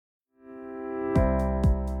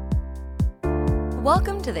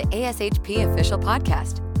Welcome to the ASHP Official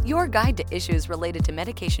Podcast, your guide to issues related to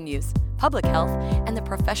medication use, public health, and the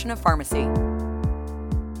profession of pharmacy.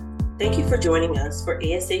 Thank you for joining us for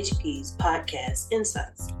ASHP's podcast,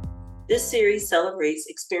 Insights. This series celebrates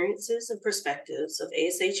experiences and perspectives of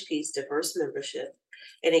ASHP's diverse membership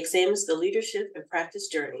and examines the leadership and practice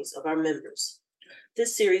journeys of our members.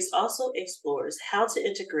 This series also explores how to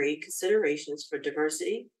integrate considerations for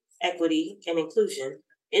diversity, equity, and inclusion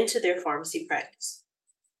into their pharmacy practice.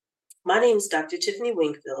 My name is Dr. Tiffany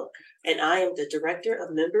Wingfield, and I am the Director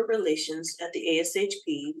of Member Relations at the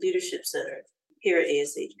ASHP Leadership Center here at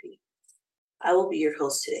ASHP. I will be your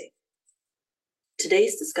host today.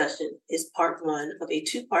 Today's discussion is part one of a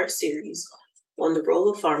two-part series on the role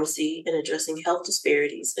of pharmacy in addressing health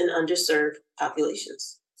disparities in underserved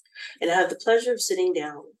populations. And I have the pleasure of sitting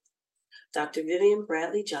down with Dr. Vivian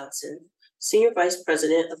Bradley Johnson, Senior Vice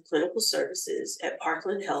President of Clinical Services at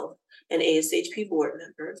Parkland Health and ASHP board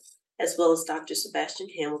member, as well as Dr. Sebastian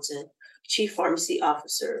Hamilton, Chief Pharmacy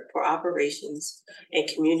Officer for Operations and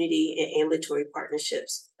Community and Ambulatory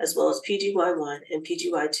Partnerships, as well as PGY1 and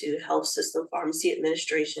PGY2 Health System Pharmacy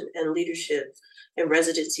Administration and Leadership and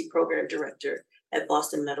Residency Program Director at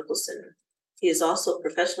Boston Medical Center. He is also a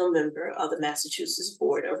professional member of the Massachusetts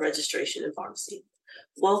Board of Registration in Pharmacy.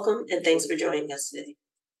 Welcome, and thanks for joining us today.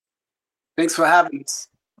 Thanks for having us.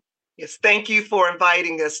 Yes, thank you for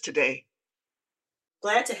inviting us today.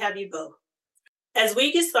 Glad to have you both. As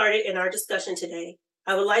we get started in our discussion today,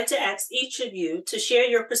 I would like to ask each of you to share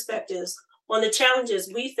your perspectives on the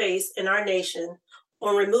challenges we face in our nation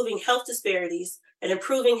on removing health disparities and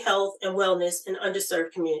improving health and wellness in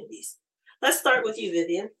underserved communities. Let's start with you,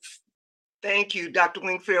 Vivian. Thank you, Dr.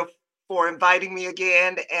 Wingfield, for inviting me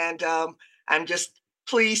again. And I'm just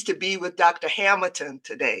pleased to be with Dr. Hamilton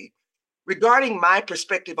today. Regarding my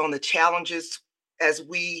perspective on the challenges as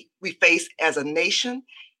we face as a nation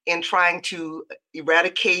in trying to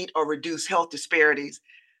eradicate or reduce health disparities,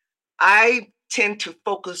 I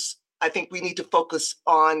think we need to focus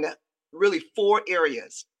on really four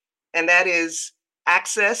areas, and that is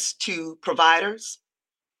access to providers,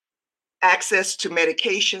 access to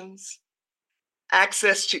medications,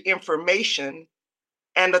 access to information,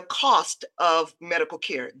 and the cost of medical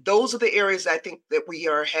care. Those are the areas I think that we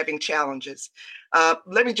are having challenges.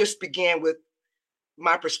 Let me just begin with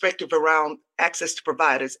my perspective around access to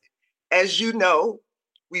providers. As you know,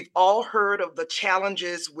 we've all heard of the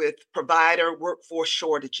challenges with provider workforce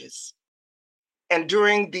shortages. And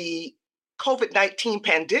during the COVID-19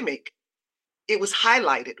 pandemic, it was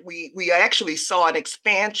highlighted. We actually saw an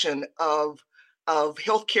expansion of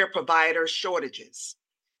healthcare provider shortages.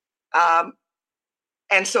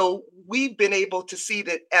 And so we've been able to see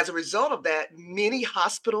that as a result of that, many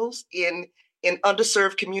hospitals in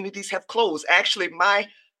underserved communities have closed. Actually, my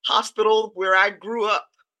hospital where I grew up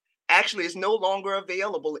actually is no longer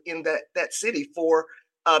available in that city for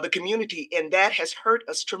the community, and that has hurt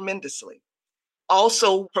us tremendously.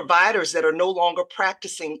 Also, providers that are no longer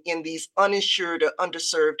practicing in these uninsured or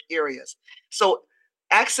underserved areas. So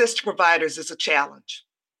access to providers is a challenge.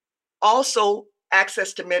 Also,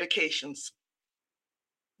 access to medications.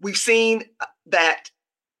 We've seen that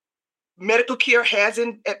medical care has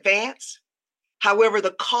advanced. However,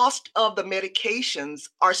 the cost of the medications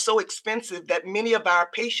are so expensive that many of our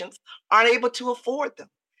patients aren't able to afford them.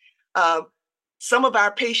 Some of our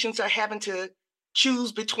patients are having to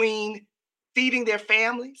choose between feeding their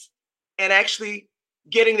families and actually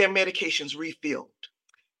getting their medications refilled.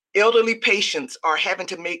 Elderly patients are having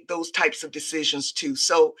to make those types of decisions too.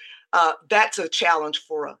 So that's a challenge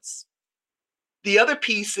for us. The other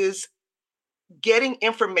piece is getting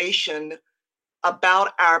information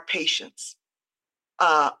about our patients.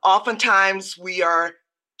 Oftentimes we are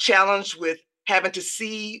challenged with having to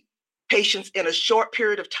see patients in a short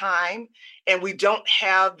period of time, and we don't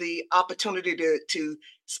have the opportunity to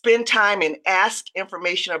spend time and ask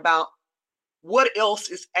information about what else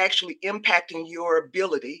is actually impacting your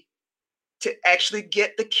ability to actually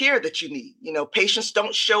get the care that you need. You know, patients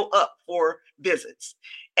don't show up for visits,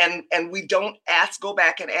 and we don't go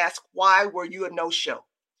back and ask, why were you a no-show?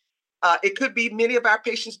 It could be many of our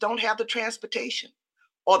patients don't have the transportation,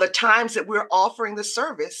 or the times that we're offering the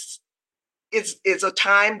service is a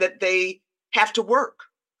time that they have to work.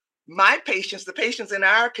 My patients, the patients in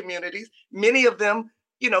our communities, many of them,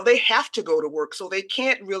 they have to go to work, so they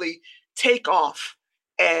can't really take off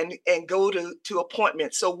and go to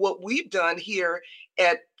appointments. So what we've done here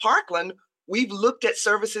at Parkland, we've looked at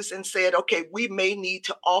services and said, okay, we may need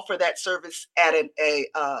to offer that service at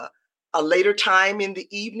a later time in the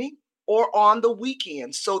evening or on the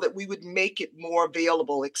weekend, so that we would make it more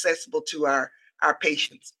available, accessible to our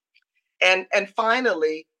patients. And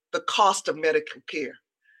finally, the cost of medical care.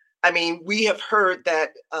 I mean, we have heard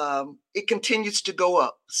that it continues to go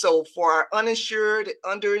up. So for our uninsured,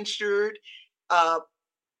 underinsured, uh,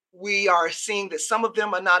 we are seeing that some of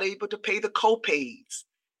them are not able to pay the copays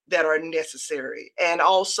that are necessary. And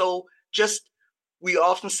also, just we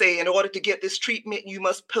often say, in order to get this treatment, you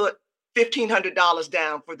must put $1,500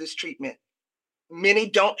 down for this treatment. Many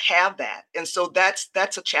don't have that, and so that's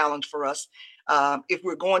a challenge for us if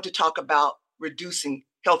we're going to talk about reducing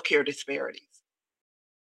healthcare disparities.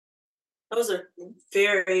 Those are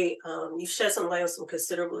very, you've shed some light on some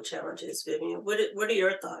considerable challenges, Vivian. What are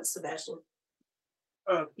your thoughts, Sebastian?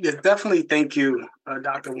 Yeah, definitely. Thank you,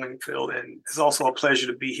 Dr. Wingfield. And it's also a pleasure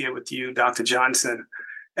to be here with you, Dr. Johnson.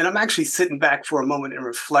 And I'm actually sitting back for a moment and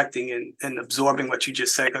reflecting and absorbing what you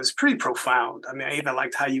just said, because it's pretty profound. I mean, I even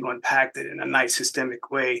liked how you unpacked it in a nice systemic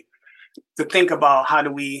way to think about how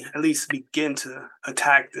do we at least begin to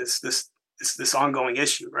attack this ongoing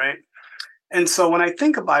issue, right? And so when I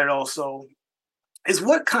think about it also, is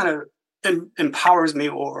what kind of empowers me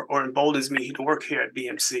or emboldens me to work here at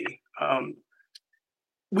BMC.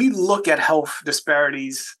 We look at health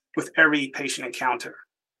disparities with every patient encounter.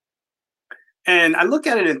 And I look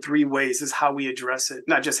at it in three ways is how we address it,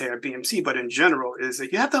 not just here at BMC, but in general, is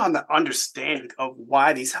that you have to understand of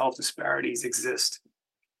why these health disparities exist.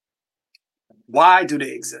 Why do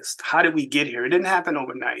they exist? How did we get here? It didn't happen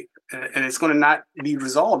overnight, and it's going to not be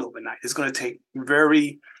resolved overnight. It's going to take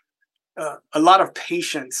a lot of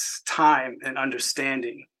patience, time, and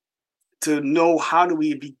understanding to know how do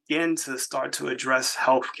we begin to start to address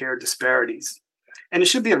healthcare disparities. And it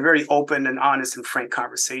should be a very open and honest and frank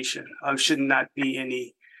conversation. Should not be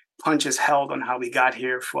any punches held on how we got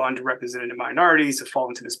here for underrepresented minorities to fall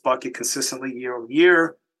into this bucket consistently year over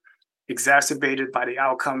year, exacerbated by the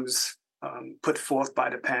outcomes put forth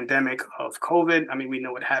by the pandemic of COVID. I mean, we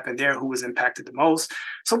know what happened there, who was impacted the most.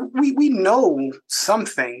 So we know some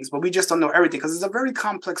things, but we just don't know everything because it's a very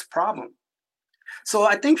complex problem. So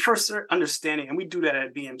I think first understanding, and we do that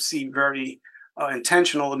at BMC very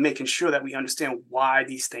intentional in making sure that we understand why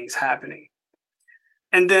these things happening.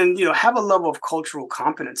 And then, have a level of cultural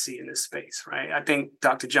competency in this space, right? I think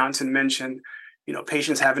Dr. Johnson mentioned,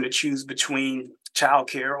 patients having to choose between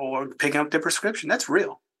childcare or picking up their prescription. That's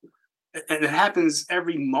real. And it happens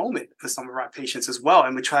every moment for some of our patients as well.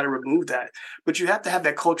 And we try to remove that. But you have to have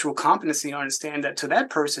that cultural competency and understand that to that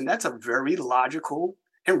person, that's a very logical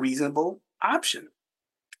and reasonable option,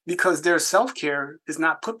 because their self-care is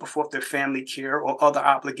not put before their family care or other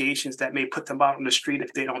obligations that may put them out on the street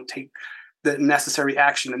if they don't take the necessary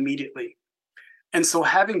action immediately. And so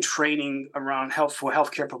having training around health for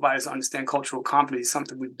healthcare providers to understand cultural competency is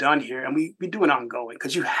something we've done here, and we do it ongoing,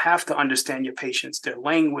 because you have to understand your patients, their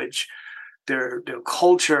language, their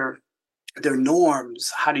culture, their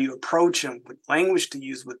norms. How do you approach them? What language to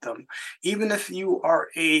use with them? Even if you are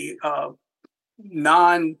a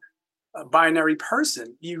non-binary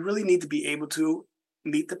person, you really need to be able to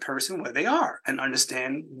meet the person where they are and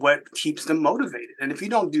understand what keeps them motivated. And if you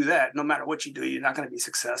don't do that, no matter what you do, you're not going to be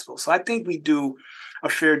successful. So I think we do a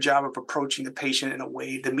fair job of approaching the patient in a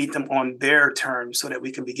way to meet them on their terms so that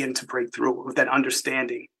we can begin to break through with that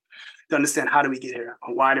understanding, to understand how do we get here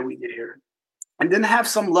and why do we get here. And then have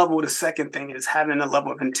some level, the second thing is having a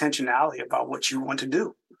level of intentionality about what you want to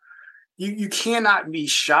do. You cannot be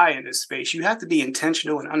shy in this space. You have to be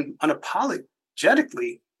intentional and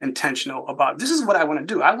unapologetically intentional about, this is what I want to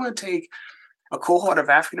do. I want to take a cohort of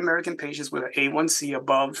African-American patients with an A1C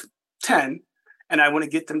above 10, and I want to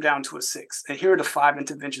get them down to a 6. And here are the 5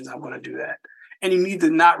 interventions I want to do that. And you need to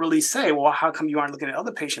not really say, well, how come you aren't looking at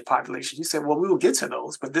other patient populations? You say, well, we will get to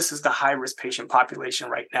those, but this is the high-risk patient population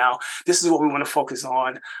right now. This is what we want to focus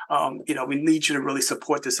on. We need you to really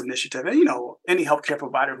support this initiative. And, any healthcare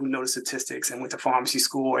provider who knows statistics and went to pharmacy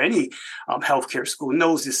school or any healthcare school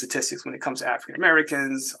knows the statistics when it comes to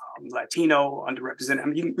African-Americans, Latino, underrepresented. I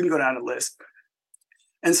mean, we can go down the list.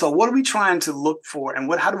 And so what are we trying to look for, and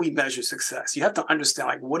how do we measure success? You have to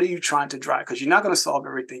understand, what are you trying to drive? Because you're not going to solve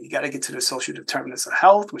everything. You got to get to the social determinants of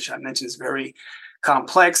health, which I mentioned is very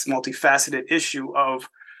complex, multifaceted issue of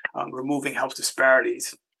removing health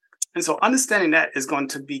disparities. And so understanding that is going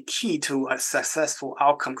to be key to a successful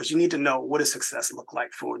outcome, because you need to know what does success look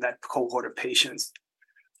like for that cohort of patients.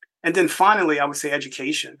 And then finally, I would say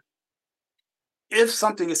education. If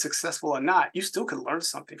something is successful or not, you still can learn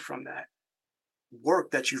something from that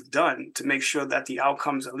work that you've done to make sure that the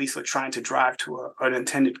outcomes at least are trying to drive to an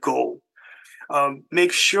intended goal.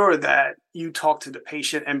 Make sure that you talk to the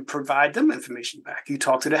patient and provide them information back. You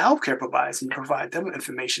talk to the healthcare providers and you provide them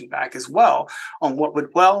information back as well on what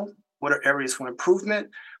are areas for improvement,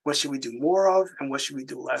 What should we do more of, and what should we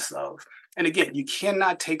do less of? And again, you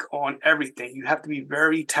cannot take on everything. You have to be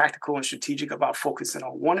very tactical and strategic about focusing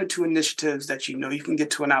on one or two initiatives that you know you can get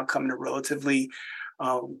to an outcome in a relatively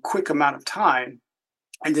quick amount of time,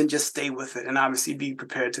 and then just stay with it. And obviously be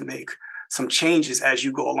prepared to make some changes as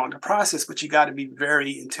you go along the process, but you got to be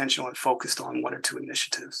very intentional and focused on one or two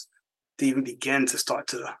initiatives to even begin to start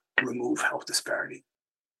to remove health disparity.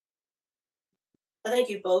 I think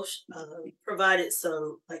you both provided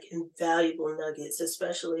some invaluable nuggets,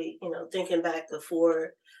 especially thinking back to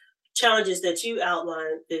 4 challenges that you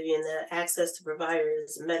outlined, Vivian: that access to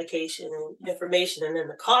providers, medication, and information, and then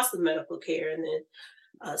the cost of medical care, and then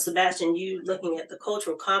Sebastian, you looking at the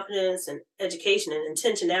cultural competence and education and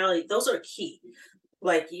intentionality. Those are key.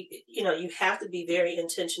 You have to be very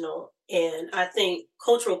intentional, and I think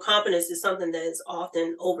cultural competence is something that is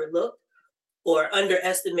often overlooked or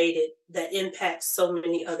underestimated that impacts so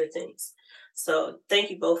many other things. So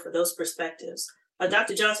thank you both for those perspectives.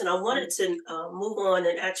 Dr. Johnson, I wanted to move on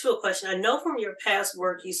and ask you a question. I know from your past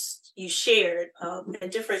work you shared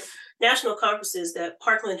at different national conferences that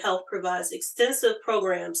Parkland Health provides extensive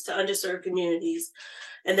programs to underserved communities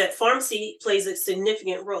and that pharmacy plays a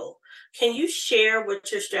significant role. Can you share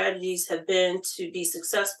what your strategies have been to be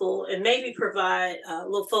successful and maybe provide a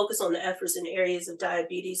little focus on the efforts in areas of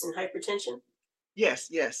diabetes and hypertension? Yes,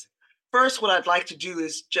 yes. First, what I'd like to do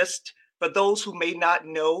is just for those who may not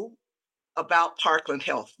know about Parkland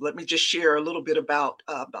Health, let me just share a little bit about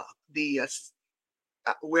the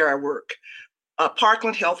where I work.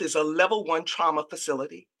 Parkland Health is a level 1 trauma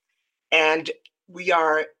facility, and we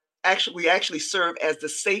actually serve as the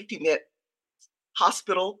safety net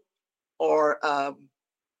hospital or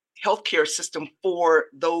healthcare system for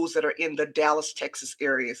those that are in the Dallas, Texas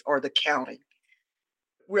areas or the county.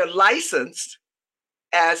 We're licensed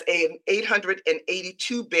as an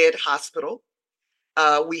 882-bed hospital.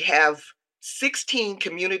 We have 16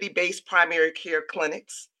 community-based primary care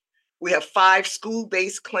clinics. We have 5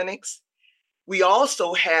 school-based clinics. We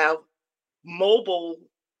also have mobile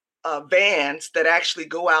vans that actually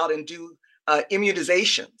go out and do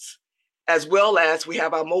immunizations, as well as we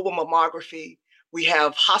have our mobile mammography. We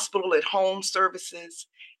have hospital at home services,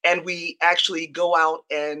 and we actually go out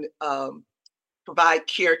and provide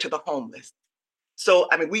care to the homeless. So,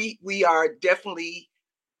 I mean, we are definitely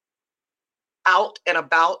out and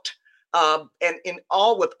about, and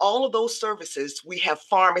with all of those services, we have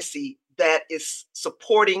pharmacy that is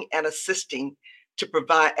supporting and assisting to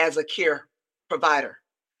provide as a care provider.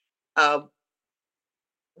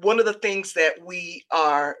 One of the things that we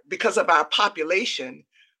are, because of our population,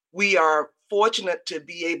 we are fortunate to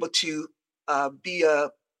be able to be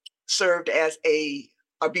served as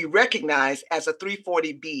or be recognized as a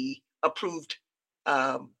 340B approved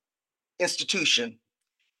institution.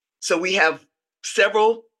 So we have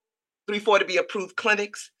several 340B approved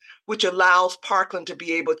clinics, which allows Parkland to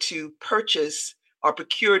be able to purchase or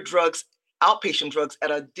procure drugs, outpatient drugs,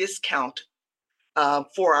 at a discount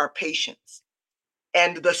for our patients.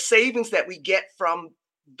 And the savings that we get from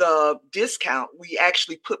the discount, we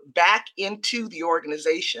actually put back into the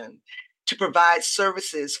organization to provide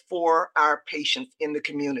services for our patients in the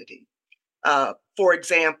community. For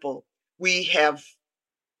example, we have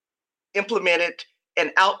implemented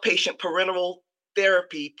an outpatient parenteral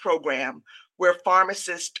therapy program where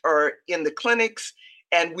pharmacists are in the clinics,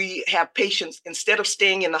 and we have patients, instead of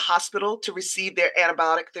staying in the hospital to receive their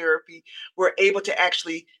antibiotic therapy, we're able to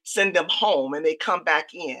actually send them home and they come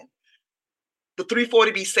back in. The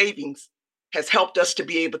 340B savings has helped us to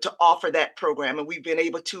be able to offer that program, and we've been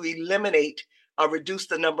able to eliminate or reduce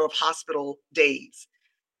the number of hospital days.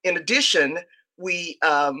 In addition, we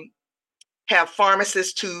have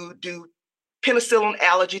pharmacists who do penicillin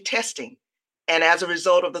allergy testing. And as a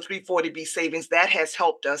result of the 340B savings, that has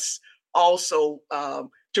helped us also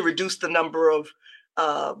to reduce the number of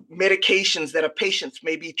medications that a patient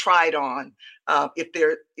may be tried on if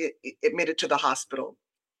they're admitted to the hospital.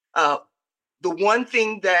 The one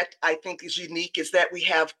thing that I think is unique is that we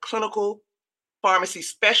have clinical pharmacy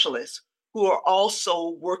specialists who are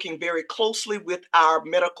also working very closely with our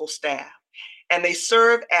medical staff, and they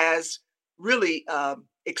serve as really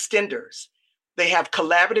extenders. They have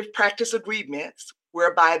collaborative practice agreements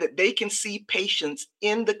whereby that they can see patients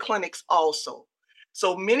in the clinics also.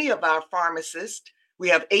 So many of our pharmacists, we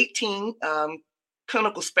have 18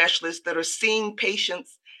 clinical specialists that are seeing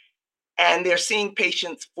patients, and they're seeing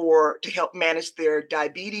patients to help manage their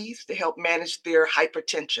diabetes, to help manage their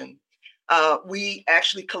hypertension. We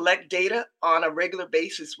actually collect data on a regular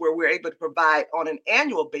basis where we're able to provide on an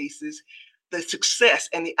annual basis the success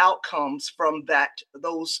and the outcomes from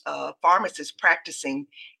those pharmacists practicing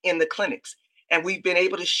in the clinics. And we've been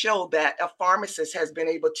able to show that a pharmacist has been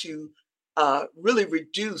able to really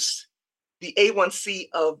reduce the A1C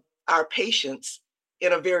of our patients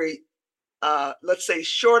in a very, let's say,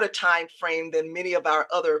 shorter time frame than many of our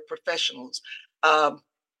other professionals.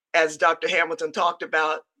 As Dr. Hamilton talked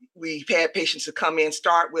about, we've had patients who come in,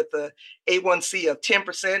 start with a A1C of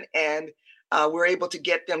 10%, and we're able to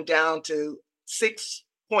get them down to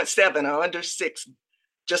 6.7 or under 6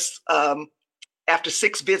 just after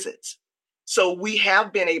 6 visits. So we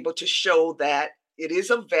have been able to show that it is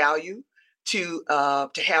of value to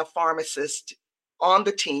have pharmacists on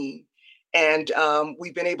the team, and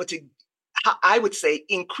we've been able to, I would say,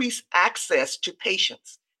 increase access to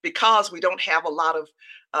patients because we don't have a lot of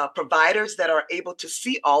providers that are able to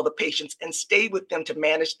see all the patients and stay with them to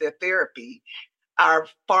manage their therapy. Our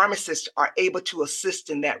pharmacists are able to assist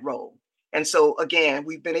in that role. And so, again,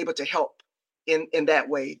 we've been able to help in that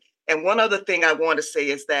way. And one other thing I want to say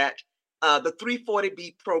is that the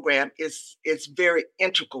 340B program is very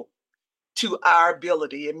integral to our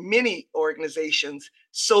ability in many organizations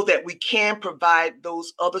so that we can provide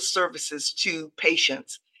those other services to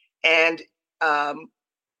patients and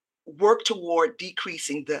work toward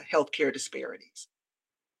decreasing the healthcare disparities.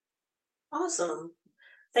 Awesome.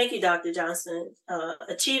 Thank you, Dr. Johnson.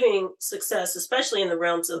 Achieving success, especially in the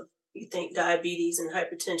realms of, you think, diabetes and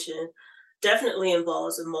hypertension, definitely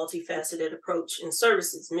involves a multifaceted approach in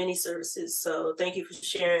services, many services. So thank you for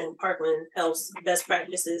sharing Parkland Health's best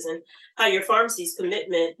practices and how your pharmacy's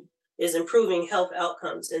commitment is improving health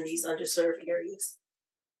outcomes in these underserved areas.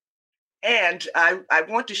 And I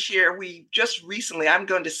want to share, we just recently, I'm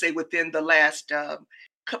going to say within the last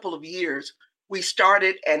couple of years, we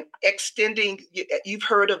started an extending, you've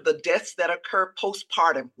heard of the deaths that occur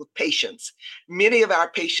postpartum with patients. Many of our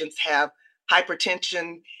patients have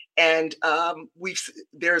hypertension, and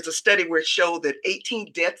there's a study where it showed that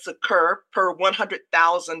 18 deaths occur per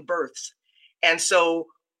 100,000 births. And so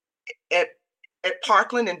at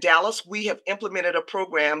Parkland in Dallas, we have implemented a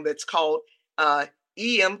program that's called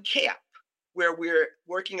EM-CAP, where we're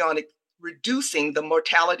working on reducing the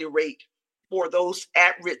mortality rate for those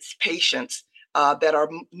at-risk patients that are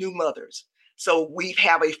new mothers. So we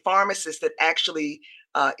have a pharmacist that actually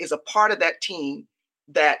is a part of that team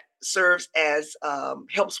that serves as,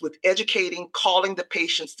 helps with educating, calling the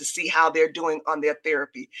patients to see how they're doing on their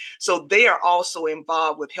therapy. So they are also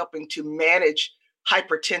involved with helping to manage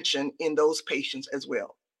hypertension in those patients as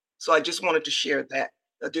well. So I just wanted to share that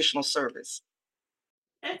additional service.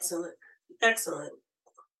 Excellent. Excellent.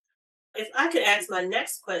 If I could ask my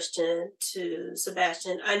next question to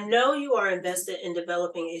Sebastian, I know you are invested in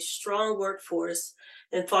developing a strong workforce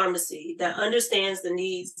in pharmacy that understands the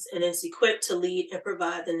needs and is equipped to lead and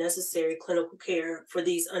provide the necessary clinical care for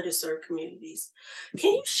these underserved communities.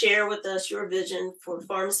 Can you share with us your vision for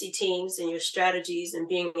pharmacy teams and your strategies in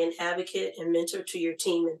being an advocate and mentor to your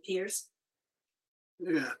team and peers?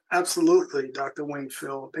 Yeah, absolutely, Dr.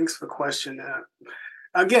 Wingfield. Thanks for the question.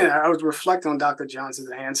 Again, I was reflecting on Dr.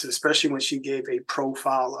 Johnson's answer, especially when she gave a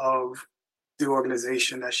profile of the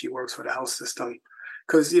organization that she works for, the health system.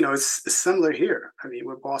 Because, it's similar here. I mean,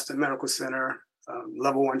 we're Boston Medical Center,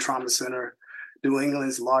 level 1 trauma center, New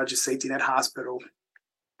England's largest safety net hospital.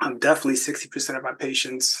 Definitely 60% of our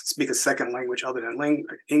patients speak a second language other than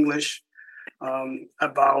English.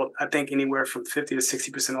 About, I think, anywhere from 50 to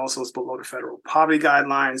 60% also is below the federal poverty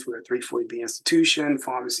guidelines. We're a 340B institution.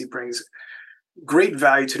 Pharmacy brings great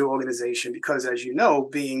value to the organization because, as you know,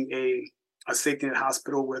 being a safety net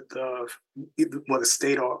hospital with a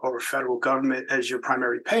state or federal government as your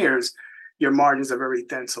primary payers, your margins are very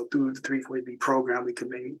thin. So through the 340B program, we can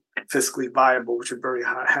make fiscally viable, which we're very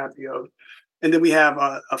happy of. And then we have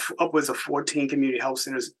upwards of 14 community health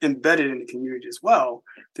centers embedded in the community as well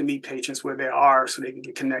to meet patients where they are so they can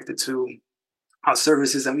get connected to our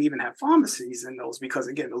services. And we even have pharmacies in those because,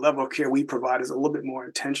 again, the level of care we provide is a little bit more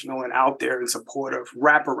intentional and out there in support of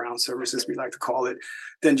wraparound services, we like to call it,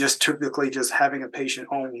 than just typically just having a patient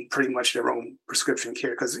own pretty much their own prescription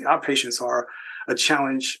care, because our patients are a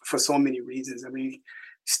challenge for so many reasons. And we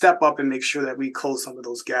step up and make sure that we close some of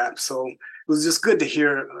those gaps. So it was just good to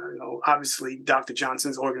hear, obviously, Dr.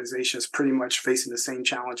 Johnson's organization is pretty much facing the same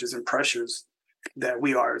challenges and pressures that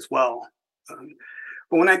we are as well.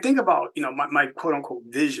 But when I think about, my quote unquote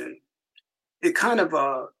vision, it kind of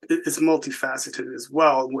it's multifaceted as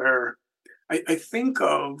well, where I think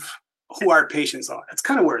of who our patients are. It's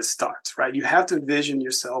kind of where it starts, right? You have to vision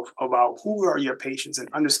yourself about who are your patients and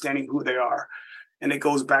understanding who they are. And it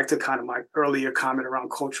goes back to kind of my earlier comment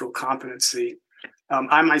around cultural competency.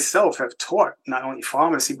 I myself have taught not only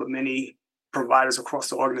pharmacy, but many providers across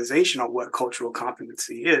the organization on what cultural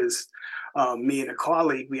competency is. me and a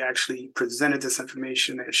colleague, we actually presented this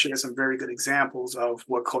information and shared some very good examples of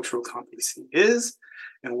what cultural competency is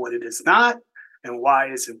and what it is not, and why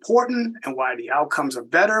it's important, and why the outcomes are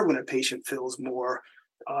better when a patient feels more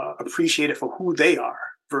appreciated for who they are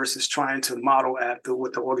versus trying to model after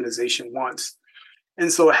what the organization wants.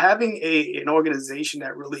 And so having an organization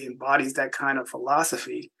that really embodies that kind of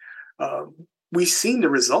philosophy, we've seen the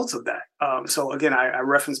results of that. So again, I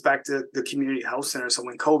reference back to the community health center. So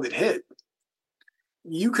when COVID hit,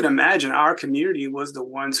 you can imagine our community was the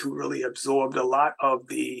ones who really absorbed a lot of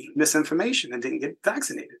the misinformation and didn't get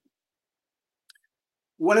vaccinated.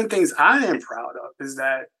 One of the things I am proud of is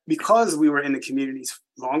that because we were in the communities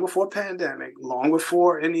long before pandemic, long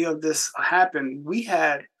before any of this happened, we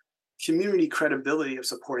had community credibility of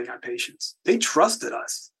supporting our patients. They trusted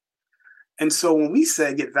us. And so when we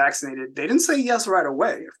said get vaccinated, they didn't say yes right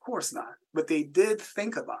away, of course not, but they did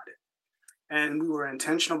think about it. And we were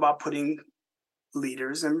intentional about putting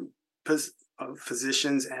leaders and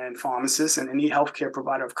physicians and pharmacists and any healthcare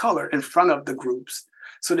provider of color in front of the groups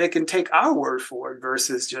so they can take our word for it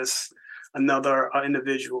versus just another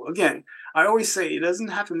individual. Again, I always say it doesn't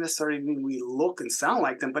have to necessarily mean we look and sound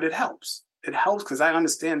like them, but it helps. It helps because I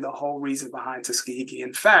understand the whole reason behind Tuskegee.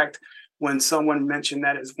 In fact, when someone mentioned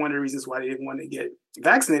that as one of the reasons why they didn't want to get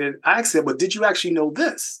vaccinated, I said, well, did you actually know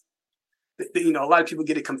this? You know, a lot of people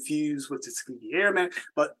get it confused with the Tuskegee Airmen,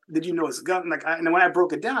 but did you know it's a gun? And when I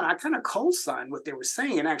broke it down, I kind of co-signed what they were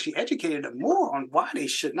saying and actually educated them more on why they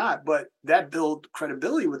should not. But that built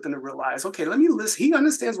credibility with them to realize, okay, let me listen. He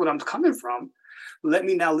understands what I'm coming from. Let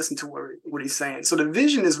me now listen to what he's saying. So the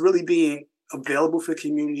vision is really being available for the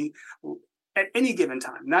community at any given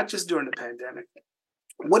time, not just during the pandemic.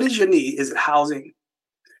 What is your need? Is it housing?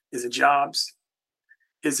 Is it jobs?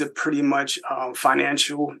 Is it pretty much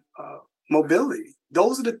financial mobility?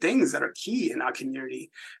 Those are the things that are key in our community.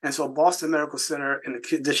 And so Boston Medical Center, in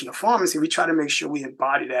the addition of pharmacy, we try to make sure we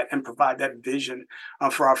embody that and provide that vision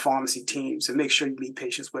for our pharmacy teams and make sure you meet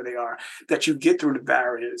patients where they are, that you get through the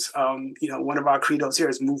barriers. One of our credos here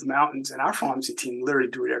is move mountains, and our pharmacy team literally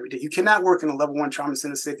do it every day. You cannot work in a level 1 trauma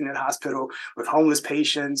center sitting in a hospital with homeless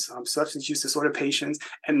patients, substance use disorder patients,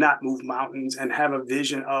 and not move mountains and have a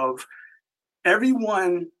vision of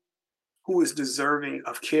everyone who is deserving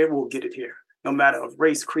of care will get it here, no matter of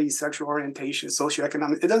race, creed, sexual orientation,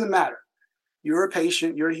 socioeconomic. It doesn't matter. You're a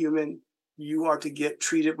patient, you're a human, you are to get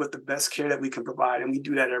treated with the best care that we can provide, and we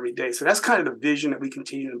do that every day. So that's kind of the vision that we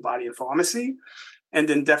continue to embody in pharmacy, and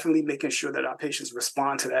then definitely making sure that our patients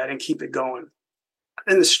respond to that and keep it going.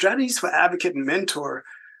 And the strategies for advocate and mentor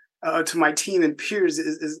to my team and peers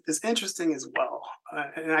is interesting as well.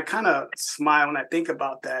 And I kind of smile when I think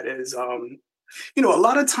about that is, a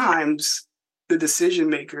lot of times the decision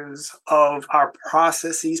makers of our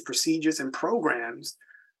processes, procedures, and programs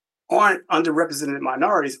aren't underrepresented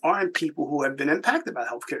minorities, aren't people who have been impacted by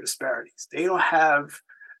healthcare disparities. They don't have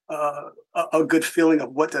a good feeling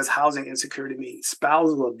of what does housing insecurity mean,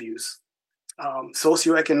 spousal abuse,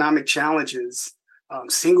 socioeconomic challenges,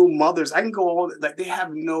 single mothers. I can go all, they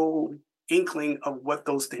have no inkling of what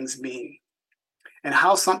those things mean. And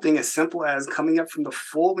how something as simple as coming up from the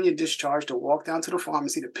floor when you're discharged to walk down to the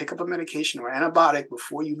pharmacy to pick up a medication or antibiotic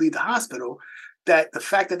before you leave the hospital, that the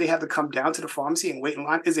fact that they have to come down to the pharmacy and wait in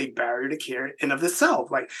line is a barrier to care in of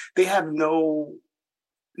itself. Like they have no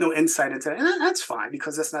insight into that. And that's fine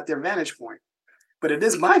because that's not their vantage point. But it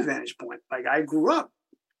is my vantage point. Like I grew up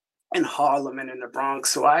in Harlem and in the Bronx,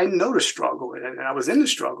 so I know the struggle and I was in the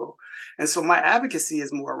struggle. And so my advocacy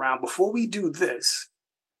is more around before we do this,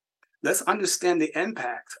 let's understand the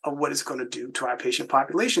impact of what it's going to do to our patient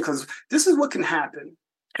population, because this is what can happen.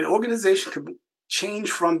 An organization could change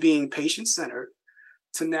from being patient-centered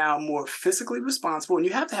to now more fiscally responsible. And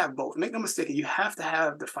you have to have both. Make no mistake, you have to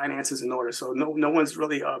have the finances in order. So no one's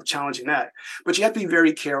really challenging that. But you have to be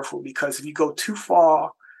very careful because if you go too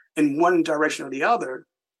far in one direction or the other,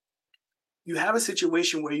 you have a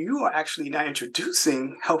situation where you are actually now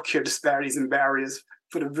introducing healthcare disparities and barriers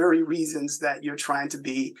for the very reasons that you're trying to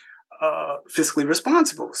be fiscally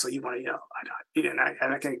responsible. So you want to,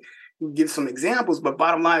 and I can give some examples, but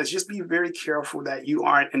bottom line is just be very careful that you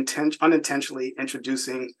aren't unintentionally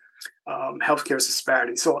introducing healthcare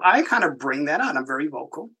disparities. So I kind of bring that out. I'm very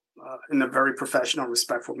vocal in a very professional,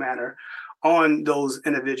 respectful manner on those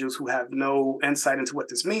individuals who have no insight into what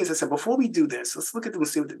this means. I said, before we do this, let's look at them and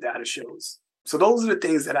see what the data shows. So those are the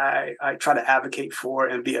things that I try to advocate for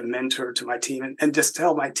and be a mentor to my team and just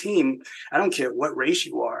tell my team, I don't care what race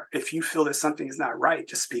you are. If you feel that something is not right,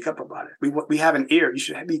 just speak up about it. We have an ear. You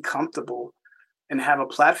should be comfortable and have a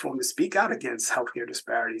platform to speak out against healthcare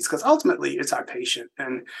disparities, because ultimately it's our patient,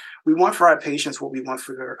 and we want for our patients what we want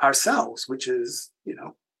for ourselves, which is,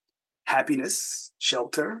 happiness,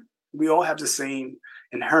 shelter. We all have the same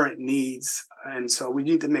inherent needs, and so we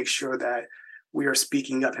need to make sure that we are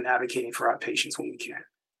speaking up and advocating for our patients when we can.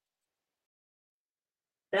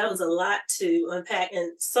 That was a lot to unpack,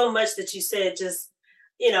 and so much that you said. Just,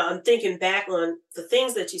 I'm thinking back on the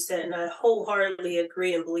things that you said, and I wholeheartedly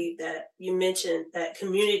agree and believe that you mentioned that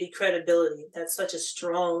community credibility. That's such a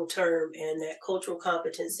strong term, and that cultural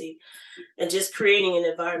competency, and just creating an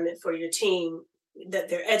environment for your team that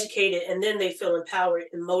they're educated and then they feel empowered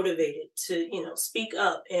and motivated to, speak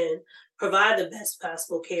up and provide the best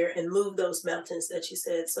possible care and move those mountains that you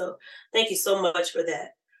said. So thank you so much for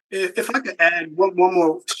that. If I could add one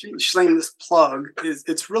more shameless plug,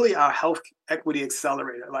 it's really our Health Equity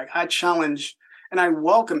Accelerator. Like, I challenge and I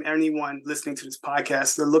welcome anyone listening to this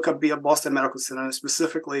podcast to look up via Boston Medical Center,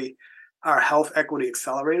 specifically our Health Equity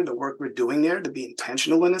Accelerator, the work we're doing there, to be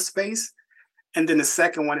intentional in this space. And then the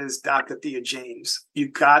second one is Dr. Thea James. You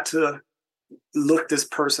got to look this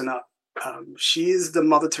person up. She is the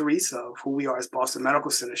Mother Teresa of who we are as Boston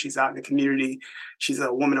Medical Center. She's out in the community. She's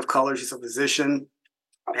a woman of color. She's a physician.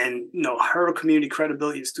 And, her community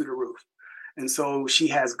credibility is through the roof. And so she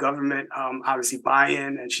has government, obviously,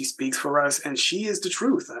 buy-in, and she speaks for us. And she is the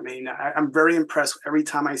truth. I mean, I'm very impressed every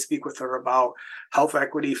time I speak with her about health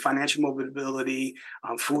equity, financial mobility,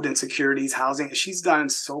 food insecurities, housing. She's done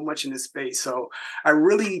so much in this space. So I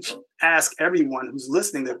really ask everyone who's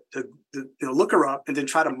listening to look her up and then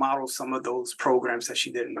try to model some of those programs that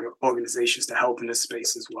she did in her organizations to help in this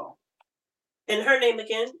space as well. And her name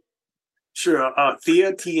again? Sure.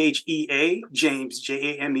 Thea, Thea, James,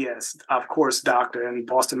 James, of course, doctor in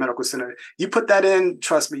Boston Medical Center. You put that in,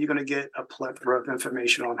 trust me, you're going to get a plethora of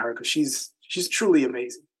information on her because she's truly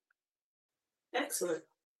amazing. Excellent.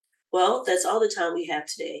 Well, that's all the time we have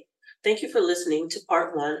today. Thank you for listening to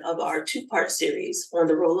part 1 of our 2-part series on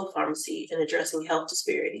the role of pharmacy in addressing health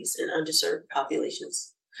disparities in underserved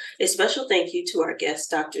populations. A special thank you to our guests,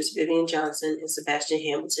 Drs. Vivian Johnson and Sebastian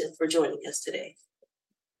Hamilton, for joining us today.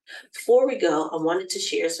 Before we go, I wanted to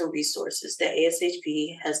share some resources that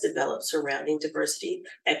ASHP has developed surrounding diversity,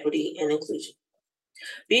 equity, and inclusion.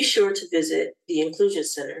 Be sure to visit the Inclusion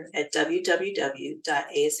Center at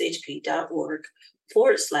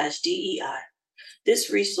www.ashp.org/DEI.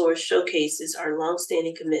 This resource showcases our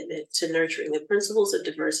longstanding commitment to nurturing the principles of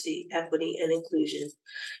diversity, equity, and inclusion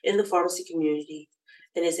in the pharmacy community,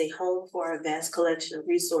 and is a home for our vast collection of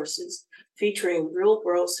resources featuring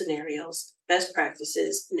real-world scenarios, best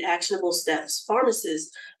practices, and actionable steps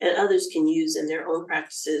pharmacists and others can use in their own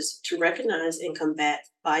practices to recognize and combat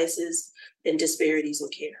biases and disparities in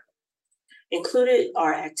care. Included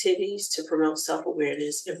are activities to promote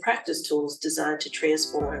self-awareness and practice tools designed to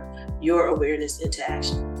transform your awareness into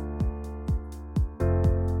action.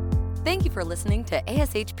 Thank you for listening to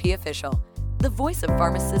ASHP Official, the voice of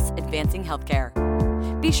pharmacists advancing healthcare.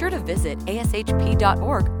 Be sure to visit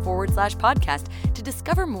ashp.org/podcast to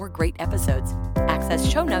discover more great episodes, access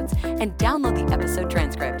show notes, and download the episode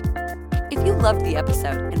transcript. If you loved the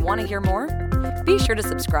episode and want to hear more, be sure to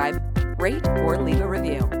subscribe, rate, or leave a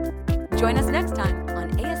review. Join us next time.